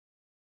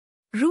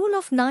Rule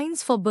of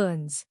 9's for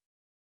burns.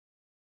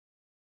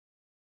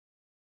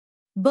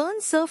 Burn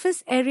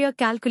surface area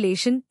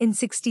calculation in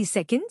 60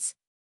 seconds.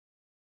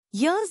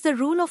 Here's the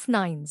rule of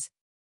 9's.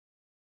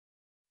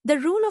 The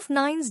rule of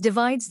 9's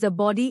divides the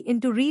body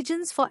into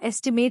regions for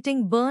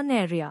estimating burn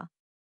area.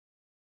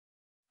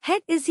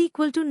 Head is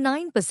equal to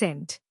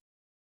 9%.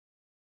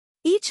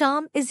 Each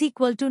arm is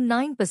equal to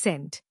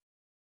 9%.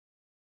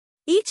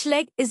 Each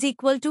leg is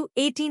equal to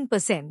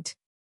 18%.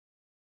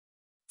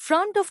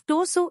 Front of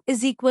torso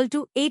is equal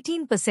to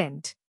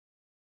 18%.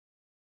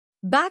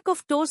 Back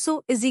of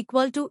torso is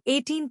equal to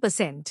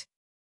 18%.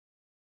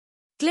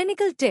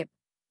 Clinical tip: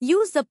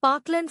 use the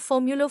Parkland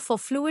formula for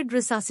fluid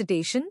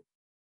resuscitation.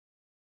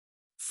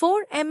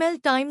 4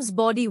 ml times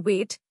body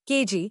weight,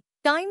 kg,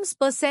 times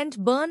 %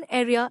 burn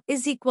area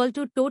is equal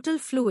to total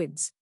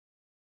fluids.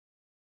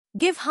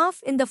 Give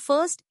half in the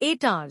first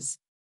 8 hours.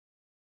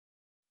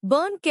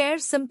 Burn care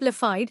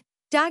simplified.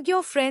 Tag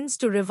your friends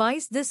to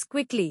revise this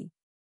quickly.